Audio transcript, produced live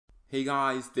Hey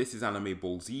guys, this is Anime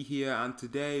Ball Z here, and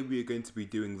today we are going to be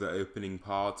doing the opening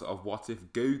part of What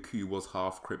If Goku Was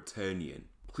Half Kryptonian.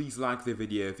 Please like the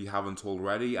video if you haven't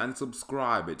already, and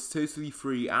subscribe. It's totally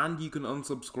free and you can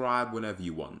unsubscribe whenever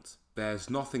you want. There's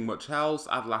nothing much else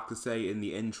I'd like to say in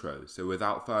the intro, so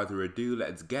without further ado,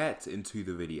 let's get into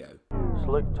the video.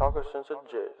 Slick talker since a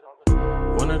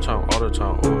jet. Winter time, all the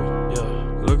time, ooh, yeah.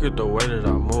 Look at the way that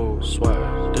I move,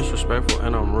 swag. Disrespectful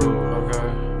and I'm rude,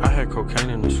 okay. I had cocaine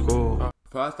in the school.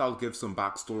 First, I'll give some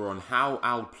backstory on how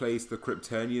I'll place the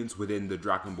Kryptonians within the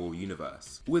Dragon Ball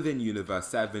universe. Within Universe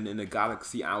 7, in a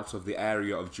galaxy out of the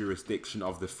area of jurisdiction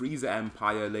of the Frieza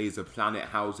Empire, lays a planet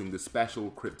housing the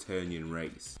special Kryptonian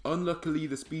race. Unluckily,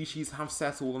 the species have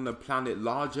settled on a planet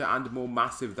larger and more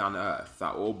massive than Earth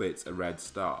that orbits a red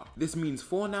star. This means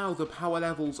for now, the power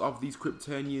levels of these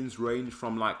Kryptonians range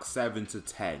from like 7 to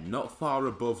 10, not far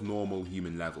above normal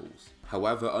human levels.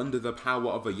 However, under the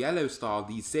power of a yellow star,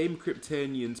 these same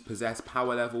Kryptonians possess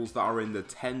power levels that are in the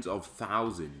tens of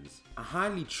thousands. A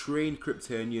highly trained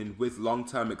Kryptonian with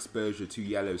long-term exposure to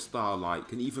yellow starlight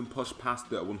can even push past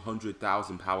the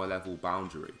 100,000 power level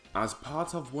boundary. As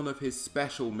part of one of his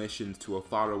special missions to a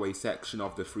faraway section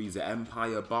of the Frieza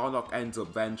Empire, Bardock ends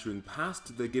up venturing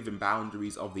past the given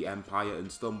boundaries of the Empire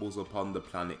and stumbles upon the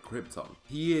planet Krypton.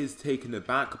 He is taken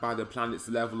aback by the planet's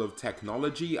level of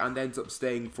technology and ends up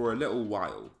staying for a little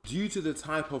while. Due to the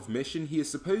type of mission, he is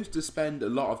supposed to spend a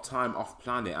lot of time off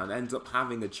planet and ends up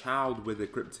having a child with a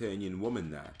Kryptonian woman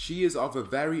there. She is of a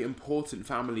very important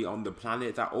family on the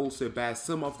planet that also bears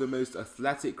some of the most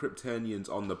athletic Kryptonians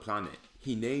on the planet.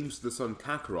 He names the son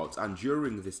Kakarot, and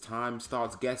during this time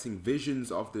starts getting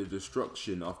visions of the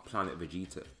destruction of planet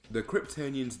Vegeta. The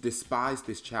Kryptonians despise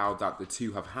this child that the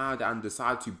two have had and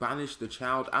decide to banish the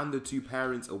child and the two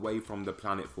parents away from the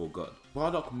planet for good.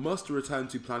 Bardock must return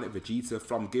to planet Vegeta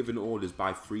from given orders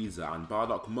by Frieza, and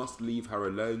Bardock must leave her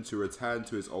alone to return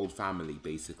to his old family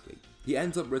basically. He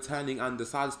ends up returning and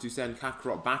decides to send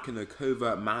Kakarot back in a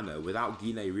covert manner without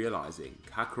Gine realizing.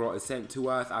 Kakarot is sent to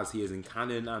Earth as he is in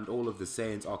canon, and all of the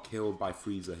Saiyans are killed by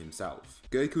Frieza himself.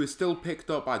 Goku is still picked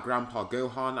up by Grandpa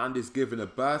Gohan and is given a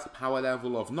birth power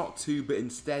level of not 2 but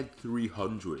instead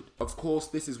 300. Of course,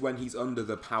 this is when he's under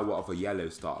the power of a yellow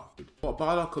star. What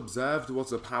Bardock observed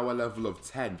was a power level of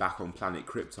 10 back on planet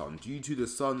Krypton due to the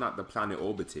sun that the planet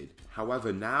orbited.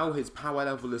 However, now his power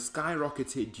level is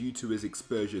skyrocketed due to his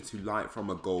exposure to light from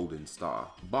a golden star.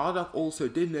 Bardock also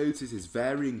did notice his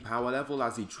varying power level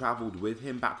as he travelled with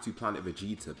him back to planet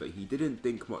Vegeta, but he didn't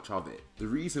think much of it. The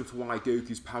reason for why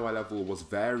Goku's power level was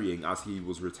varying as he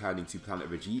was returning to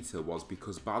planet Vegeta was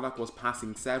because Bardock was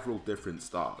passing several different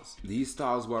stars. These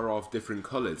stars were of different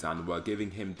colours and were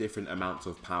giving him different amounts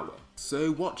of power.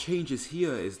 So what changes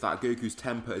here is that Goku's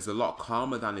temper is a lot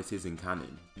calmer than it is in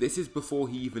canon. This is before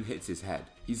he even hits his head.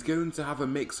 He's going to have a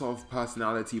mix of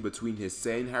personality between his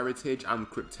Saiyan heritage and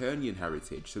Kryptonian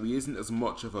heritage, so he isn't as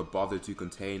much of a bother to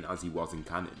contain as he was in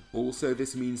canon. Also,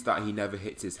 this means that he never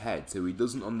hits his head, so he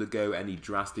doesn't undergo any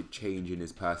drastic change in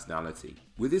his personality.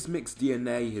 With his mixed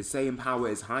DNA, his Saiyan power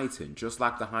is heightened, just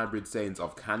like the hybrid Saiyans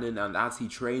of canon, and as he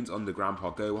trains under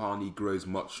Grandpa Gohan, he grows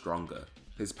much stronger.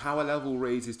 His power level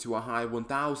raises to a high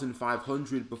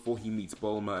 1500 before he meets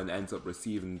Bulma and ends up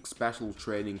receiving special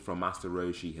training from Master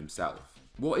Roshi himself.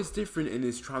 What is different in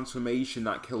his transformation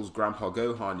that kills Grandpa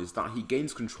Gohan is that he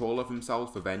gains control of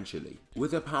himself eventually.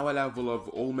 With a power level of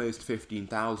almost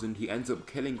 15,000, he ends up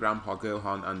killing Grandpa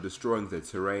Gohan and destroying the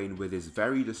terrain with his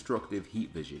very destructive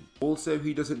heat vision. Also,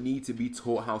 he doesn't need to be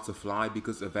taught how to fly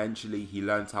because eventually he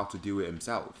learns how to do it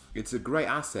himself. It's a great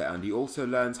asset, and he also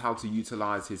learns how to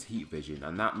utilize his heat vision,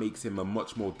 and that makes him a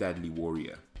much more deadly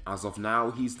warrior. As of now,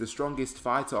 he's the strongest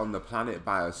fighter on the planet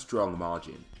by a strong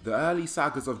margin. The early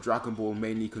sagas of Dragon Ball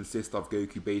mainly consist of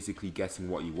Goku basically getting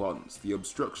what he wants. The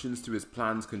obstructions to his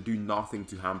plans can do nothing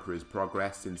to hamper his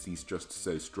progress since he's just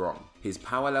so strong. His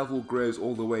power level grows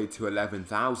all the way to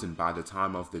 11,000 by the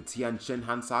time of the Tien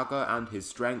Shinhan saga, and his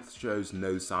strength shows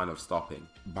no sign of stopping.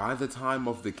 By the time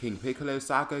of the King Piccolo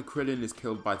saga, Krillin is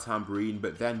killed by Tambourine,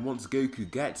 but then once Goku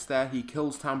gets there, he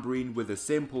kills Tambourine with a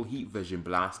simple heat vision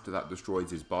blast that destroys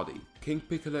his body. King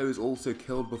Piccolo is also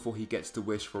killed before he gets to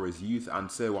wish for his youth, and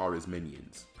so are his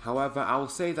minions. However, I'll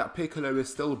say that Piccolo is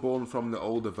still born from the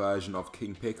older version of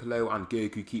King Piccolo and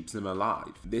Goku keeps him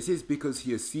alive. This is because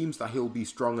he assumes that he'll be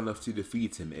strong enough to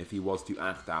defeat him if he was to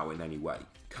act out in any way.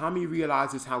 Kami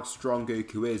realizes how strong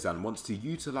Goku is and wants to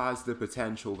utilize the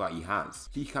potential that he has.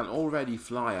 He can already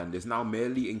fly and is now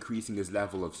merely increasing his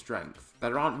level of strength.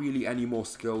 There aren't really any more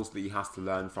skills that he has to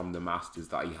learn from the masters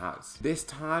that he has. This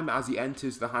time, as he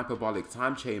enters the hyperbolic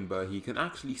time chamber, he can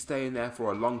actually stay in there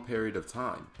for a long period of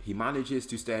time. He manages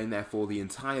to stay staying there for the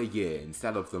entire year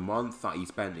instead of the month that he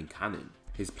spent in canon.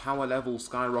 His power level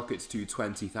skyrockets to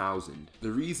 20,000.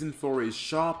 The reason for his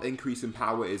sharp increase in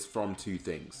power is from two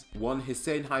things. One, his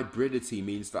Saiyan hybridity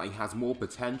means that he has more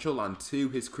potential, and two,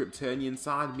 his Kryptonian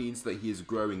side means that he is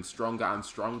growing stronger and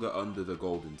stronger under the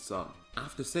Golden Sun.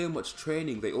 After so much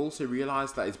training, they also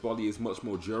realize that his body is much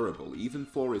more durable, even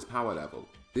for his power level.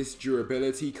 This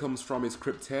durability comes from his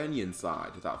Kryptonian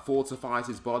side that fortifies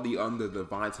his body under the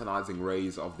vitalizing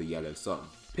rays of the yellow sun.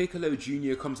 Piccolo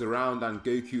Jr. comes around and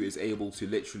Goku is able to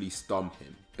literally stomp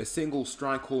him. A single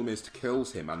strike almost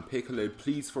kills him and Piccolo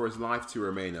pleads for his life to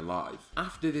remain alive.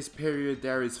 After this period,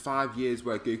 there is 5 years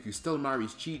where Goku still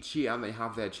marries Chi-Chi and they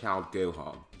have their child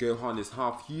Gohan. Gohan is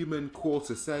half human,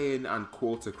 quarter Saiyan and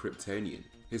quarter Kryptonian.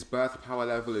 His birth power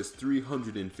level is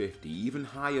 350, even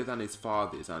higher than his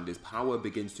father's, and his power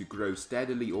begins to grow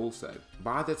steadily also.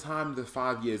 By the time the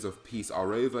 5 years of peace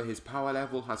are over, his power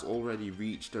level has already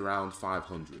reached around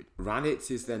 500.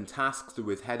 Raditz is then tasked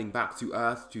with heading back to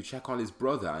Earth to check on his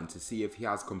brother and to see if he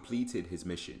has completed his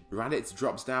mission. Raditz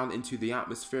drops down into the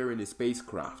atmosphere in his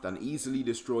spacecraft and easily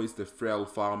destroys the frail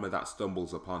farmer that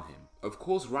stumbles upon him. Of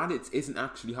course, Raditz isn't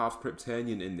actually half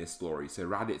Kryptonian in this story, so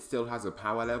Raditz still has a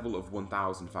power level of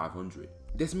 1500.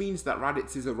 This means that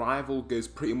Raditz's arrival goes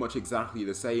pretty much exactly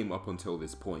the same up until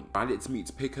this point. Raditz meets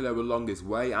Piccolo along his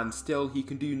way and still he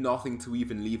can do nothing to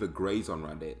even leave a graze on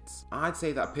Raditz. I'd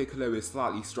say that Piccolo is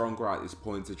slightly stronger at this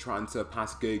point to try and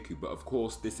surpass Goku, but of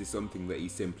course this is something that he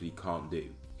simply can't do.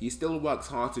 He still works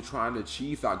hard to try and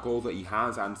achieve that goal that he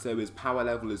has, and so his power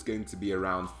level is going to be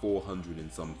around 400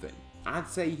 and something. I'd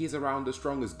say he's around as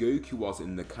strong as Goku was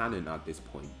in the canon at this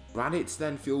point. Raditz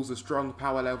then feels a strong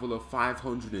power level of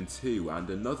 502 and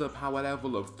another power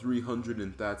level of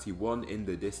 331 in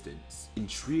the distance.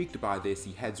 Intrigued by this,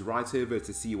 he heads right over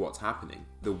to see what's happening.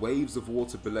 The waves of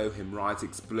water below him rise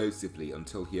explosively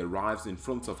until he arrives in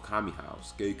front of Kami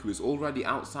House. Goku is already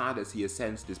outside as he has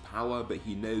sensed his power, but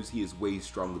he knows he is way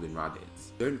stronger than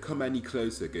Raditz. "Don't come any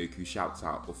closer," Goku shouts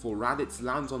out before Raditz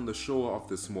lands on the shore of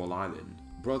the small island.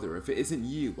 "Brother, if it isn't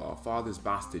you, our father's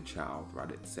bastard child,"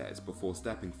 Raditz says before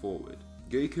stepping forward.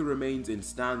 Goku remains in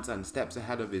stance and steps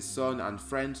ahead of his son and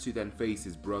friends to then face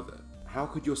his brother. "How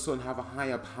could your son have a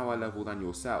higher power level than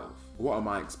yourself? What am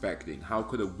I expecting? How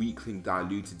could a weakling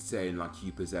diluted Saiyan like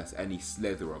you possess any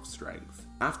slither of strength?"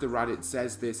 After Raditz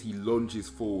says this, he lunges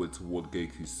forward toward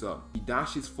Goku's son. He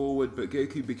dashes forward, but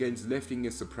Goku begins lifting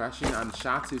his suppression and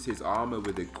shatters his armor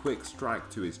with a quick strike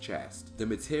to his chest. The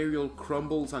material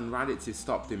crumbles and Raditz is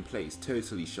stopped in place,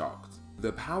 totally shocked.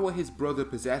 The power his brother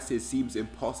possesses seems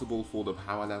impossible for the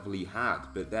power level he had,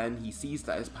 but then he sees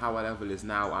that his power level is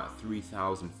now at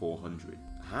 3400.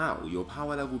 "How? Your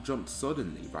power level jumped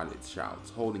suddenly," Raditz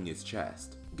shouts, holding his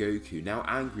chest. Goku, now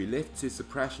angry, lifts his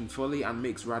suppression fully and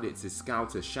makes Raditz's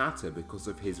scouter shatter because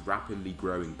of his rapidly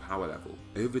growing power level.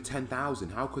 "Over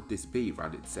 10,000, how could this be?"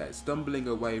 Raditz says, stumbling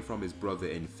away from his brother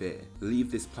in fear.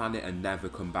 "Leave this planet and never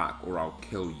come back or I'll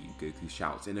kill you," Goku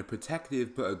shouts in a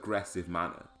protective but aggressive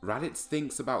manner. Raditz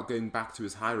thinks about going back to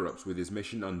his higher-ups with his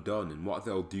mission undone and what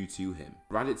they'll do to him.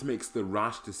 Raditz makes the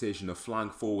rash decision of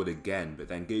flying forward again, but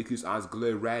then Goku's eyes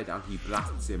glow red and he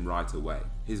blasts him right away.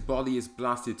 His body is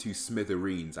blasted to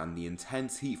smithereens and the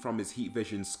intense heat from his heat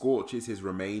vision scorches his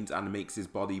remains and makes his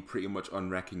body pretty much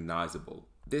unrecognizable.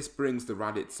 This brings the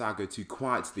Raditz saga to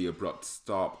quite the abrupt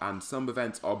stop and some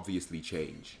events obviously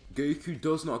change. Goku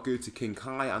does not go to King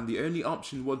Kai and the only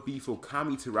option would be for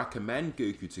Kami to recommend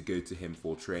Goku to go to him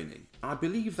for training. I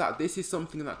believe that this is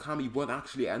something that Kami would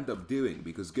actually end up doing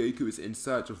because Goku is in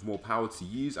search of more power to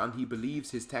use and he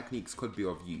believes his techniques could be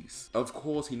of use. Of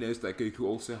course he knows that Goku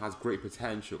also has great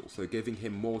potential, so giving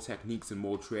him more techniques and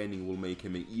more training will make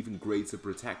him an even greater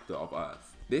protector of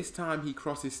Earth. This time he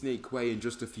crosses Snake Way in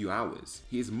just a few hours.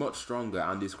 He is much stronger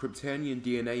and his Kryptonian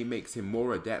DNA makes him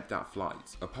more adept at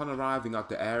flight. Upon arriving at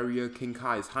the area, King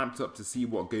Kai is hyped up to see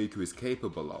what Goku is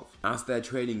capable of. As their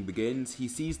training begins, he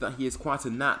sees that he is quite a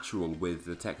natural with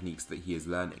the techniques that he is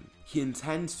learning. He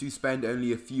intends to spend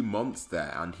only a few months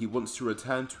there and he wants to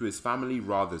return to his family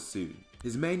rather soon.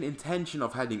 His main intention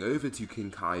of heading over to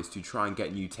King Kai is to try and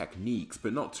get new techniques,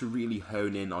 but not to really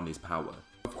hone in on his power.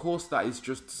 Of course that is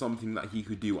just something that he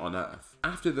could do on Earth.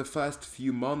 After the first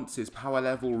few months, his power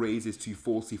level raises to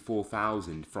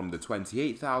 44,000 from the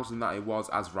 28,000 that it was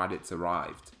as Raditz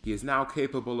arrived. He is now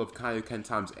capable of Kaioken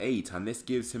times 8 and this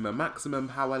gives him a maximum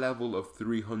power level of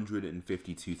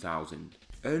 352,000.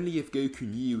 Only if Goku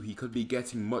knew he could be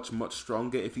getting much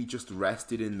stronger if he just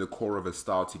rested in the core of a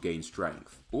star to gain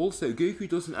strength. Also, Goku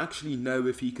doesn't actually know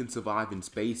if he can survive in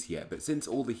space yet, but since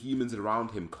all the humans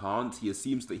around him can't, he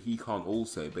assumes that he can't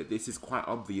also, but this is quite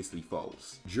obviously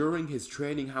false. During his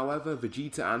training, however,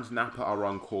 Vegeta and Nappa are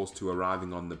on course to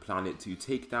arriving on the planet to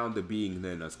take down the being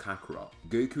known as Kakarot.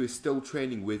 Goku is still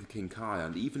training with King Kai,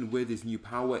 and even with his new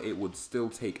power, it would still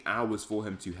take hours for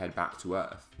him to head back to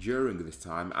Earth. During this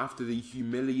time, after the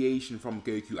humiliation from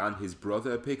Goku and his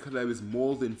brother, Piccolo is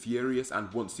more than furious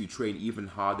and wants to train even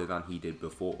harder than he did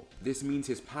before. This means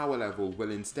his power level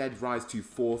will instead rise to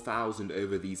 4,000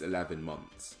 over these 11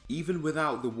 months. Even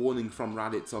without the warning from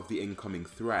Raditz of the incoming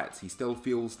threat, he still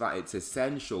feels that it's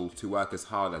essential to work as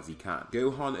hard as he can.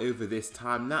 Gohan over this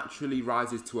time naturally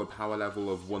rises to a power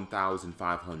level of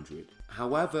 1,500.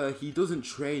 However, he doesn't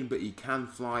train, but he can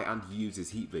fly and uses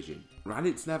heat vision.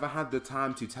 Raditz never had the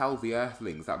time to tell the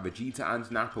Earthlings that Vegeta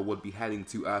and Nappa would be heading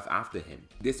to Earth after him.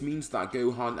 This means that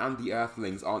Gohan and the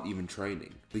Earthlings aren't even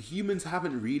training. The humans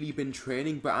haven't really been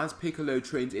training, but as Piccolo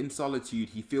trains in solitude,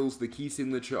 he feels the key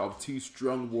signature of two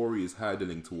strong warriors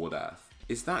hurtling toward Earth.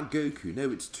 Is that Goku?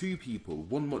 No, it's two people,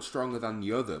 one much stronger than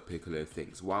the other, Piccolo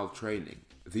thinks while training.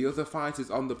 The other fighters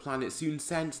on the planet soon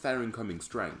sense their incoming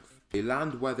strength. They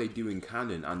land where they do in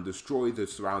canon and destroy the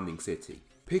surrounding city.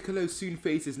 Piccolo soon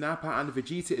faces Nappa, and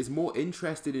Vegeta is more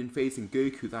interested in facing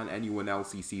Goku than anyone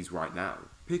else he sees right now.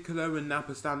 Piccolo and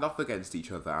Nappa stand off against each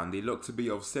other and they look to be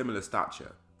of similar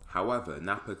stature. However,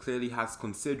 Nappa clearly has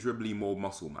considerably more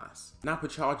muscle mass. Nappa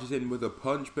charges in with a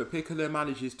punch, but Piccolo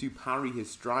manages to parry his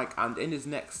strike and in his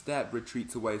next step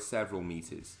retreats away several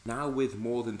meters. Now with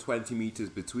more than 20 meters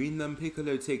between them,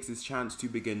 Piccolo takes his chance to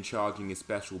begin charging his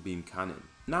special beam cannon.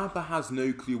 Nappa has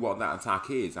no clue what that attack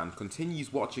is and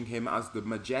continues watching him as the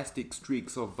majestic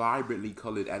streaks of vibrantly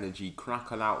coloured energy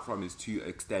crackle out from his two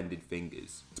extended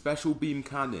fingers. Special beam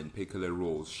cannon, Piccolo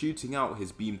roars, shooting out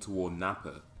his beam toward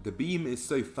Nappa. The beam is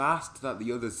so fast that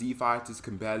the other Z fighters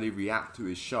can barely react to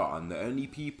his shot, and the only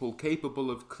people capable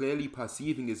of clearly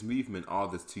perceiving his movement are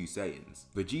the two Saiyans.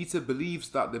 Vegeta believes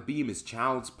that the beam is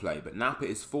child's play, but Nappa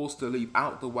is forced to leap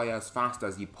out the way as fast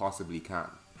as he possibly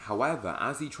can. However,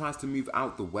 as he tries to move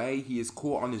out the way, he is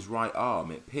caught on his right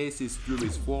arm. It pierces through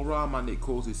his forearm and it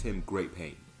causes him great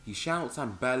pain. He shouts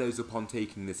and bellows upon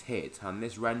taking this hit, and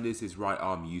this renders his right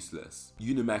arm useless.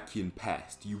 "Unimekian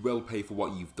pest, you will pay for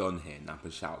what you've done here," Nappa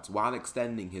shouts, while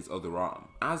extending his other arm.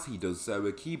 As he does so,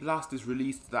 a ki blast is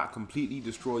released that completely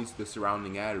destroys the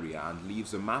surrounding area and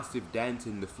leaves a massive dent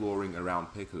in the flooring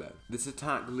around Piccolo. This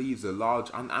attack leaves a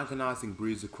large and agonizing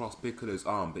bruise across Piccolo's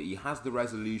arm, but he has the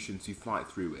resolution to fight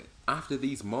through it. After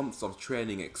these months of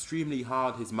training extremely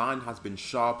hard, his mind has been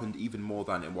sharpened even more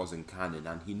than it was in canon,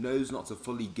 and he knows not to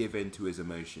fully give in to his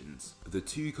emotions. The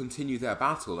two continue their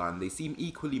battle and they seem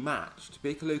equally matched.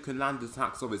 Piccolo can land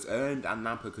attacks of his own and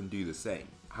Nappa can do the same.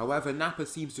 However, Nappa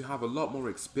seems to have a lot more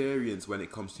experience when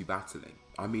it comes to battling.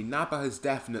 I mean, Nappa has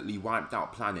definitely wiped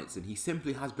out planets and he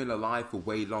simply has been alive for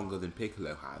way longer than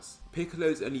Piccolo has.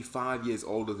 Piccolo's only 5 years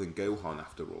older than Gohan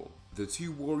after all. The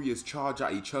two warriors charge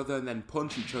at each other and then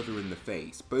punch each other in the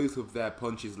face. Both of their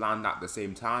punches land at the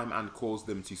same time and cause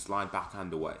them to slide back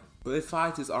and away. Both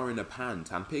fighters are in a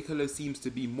pant and Piccolo seems to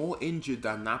be more injured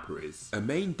than Nappa is. A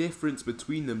main difference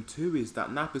between them two is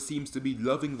that Nappa seems to be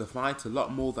loving the fight a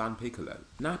lot more than Piccolo.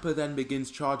 Nappa then begins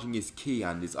charging his ki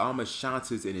and his armor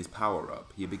shatters in his power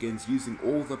up. He begins using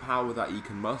all the power that he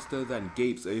can muster, then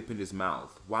gapes open his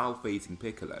mouth while facing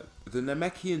Piccolo. The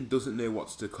Namekian doesn't know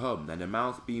what's to come, then a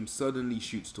mouth beam suddenly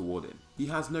shoots toward him. He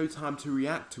has no time to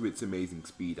react to its amazing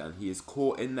speed and he is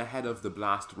caught in the head of the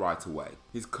blast right away.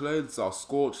 His clothes are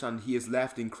scorched and he is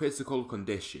left in critical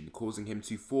condition, causing him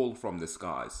to fall from the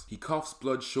skies. He coughs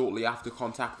blood shortly after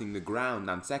contacting the ground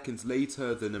and seconds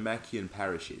later the Namekian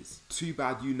perishes. Too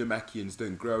bad you Namekians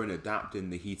don't grow and adapt in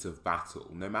the heat of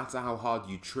battle. No matter how hard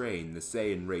you train, the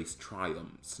Saiyan race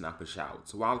triumphs, Nappa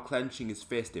shouts, while clenching his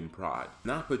fist in pride.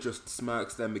 Nappa just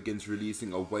smirks, then begins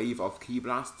releasing a wave of ki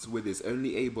blasts with his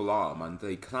only able arm and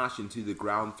they clash into the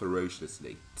ground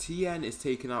ferociously. Tien is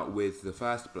taken out with the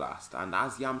first blast, and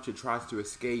as Yamcha tries to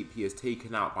escape, he is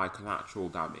taken out by collateral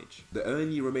damage. The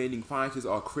only remaining fighters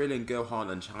are Krillin,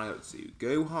 Gohan and Chiaotzu.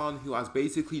 Gohan, who has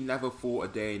basically never fought a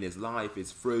day in his life,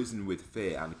 is frozen with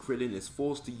fear, and Krillin is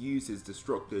forced to use his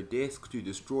Destructo Disc to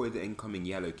destroy the incoming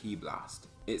yellow ki blast.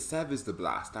 It severs the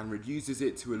blast and reduces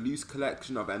it to a loose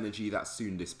collection of energy that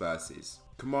soon disperses.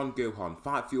 "Come on Gohan,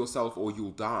 fight for yourself or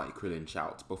you'll die," Krillin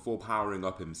shouts before powering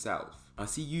up himself. "I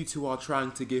see you two are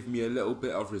trying to give me a little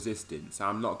bit of resistance.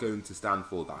 I'm not going to stand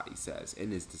for that," he says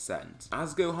in his descent.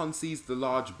 As Gohan sees the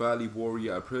large burly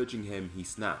warrior approaching him, he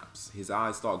snaps. His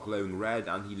eyes start glowing red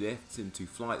and he lifts into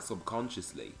flight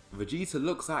subconsciously. Vegeta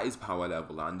looks at his power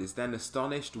level and is then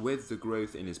astonished with the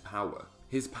growth in his power.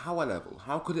 "His power level,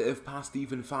 how could it have passed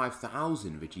even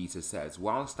 5,000, Vegeta says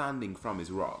while standing from his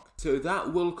rock. So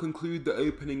that will conclude the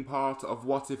opening part of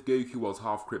What If Goku Was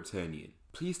Half Kryptonian.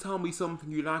 Please tell me something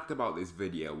you liked about this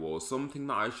video or something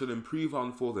that I should improve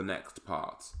on for the next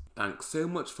part. Thanks so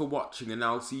much for watching and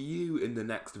I'll see you in the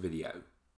next video.